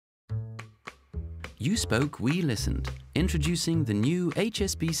You spoke, we listened. Introducing the new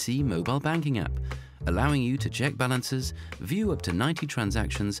HSBC Mobile Banking app, allowing you to check balances, view up to 90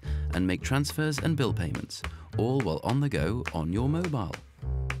 transactions, and make transfers and bill payments, all while on the go on your mobile.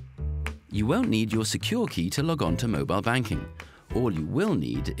 You won't need your secure key to log on to mobile banking. All you will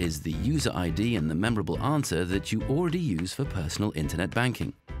need is the user ID and the memorable answer that you already use for personal internet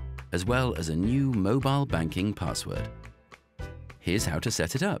banking, as well as a new mobile banking password. Here's how to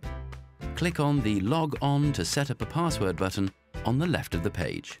set it up. Click on the Log On to set up a password button on the left of the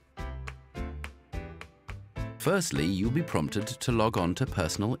page. Firstly, you'll be prompted to log on to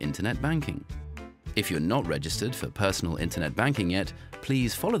personal internet banking. If you're not registered for personal internet banking yet,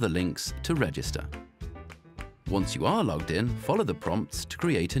 please follow the links to register. Once you are logged in, follow the prompts to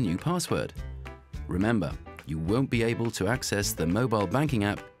create a new password. Remember, you won't be able to access the mobile banking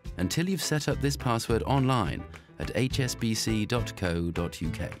app until you've set up this password online at hsbc.co.uk.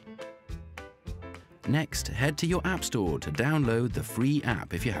 Next, head to your App Store to download the free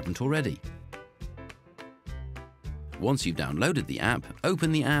app if you haven't already. Once you've downloaded the app,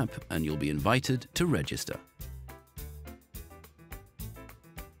 open the app and you'll be invited to register.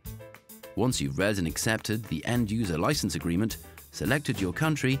 Once you've read and accepted the end-user license agreement, selected your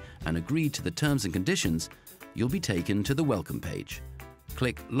country and agreed to the terms and conditions, you'll be taken to the welcome page.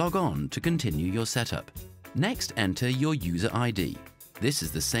 Click Log On to continue your setup. Next, enter your user ID. This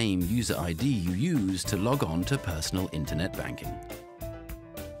is the same user ID you use to log on to personal internet banking.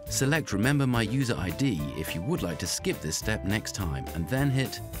 Select Remember My User ID if you would like to skip this step next time, and then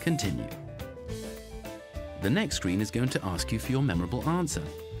hit Continue. The next screen is going to ask you for your memorable answer.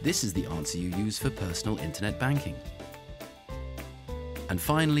 This is the answer you use for personal internet banking. And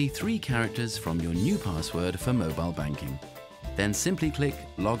finally, 3 characters from your new password for mobile banking. Then simply click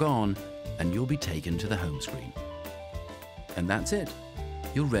Log On and you'll be taken to the home screen. And that's it.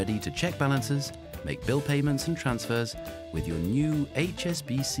 You're ready to check balances, make bill payments and transfers with your new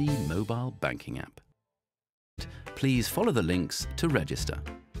HSBC Mobile Banking app. Please follow the links to register.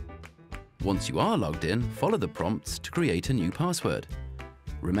 Once you are logged in, follow the prompts to create a new password.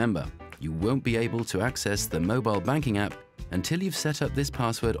 Remember, you won't be able to access the mobile banking app until you've set up this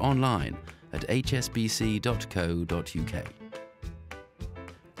password online at hsbc.co.uk.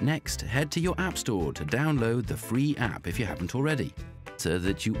 Next, head to your App Store to download the free app if you haven't already, so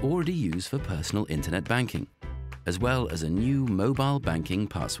that you already use for personal internet banking, as well as a new mobile banking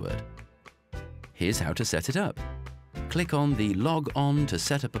password. Here's how to set it up. Click on the Log On to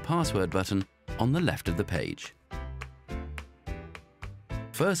set up a password button on the left of the page.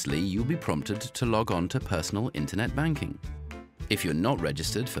 Firstly, you'll be prompted to log on to personal internet banking. If you're not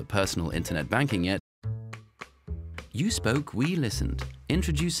registered for personal internet banking yet, you spoke, we listened.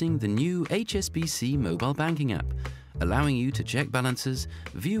 Introducing the new HSBC Mobile Banking app, allowing you to check balances,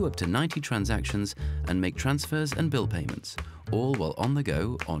 view up to 90 transactions, and make transfers and bill payments, all while on the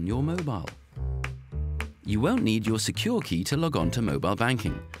go on your mobile. You won't need your secure key to log on to mobile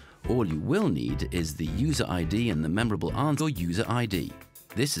banking. All you will need is the user ID and the memorable answer user ID.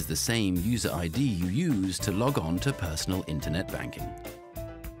 This is the same user ID you use to log on to personal internet banking.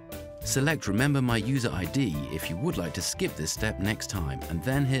 Select Remember My User ID if you would like to skip this step next time, and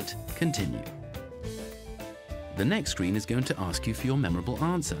then hit Continue. The next screen is going to ask you for your memorable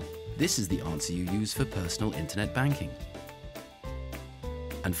answer. This is the answer you use for personal internet banking.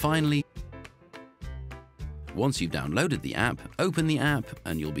 And finally, once you've downloaded the app, open the app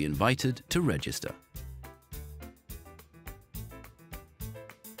and you'll be invited to register.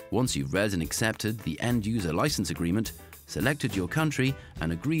 Once you've read and accepted the end-user license agreement, selected your country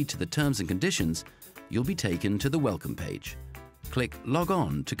and agreed to the terms and conditions, you'll be taken to the welcome page. Click Log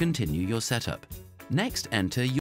On to continue your setup. Next, enter your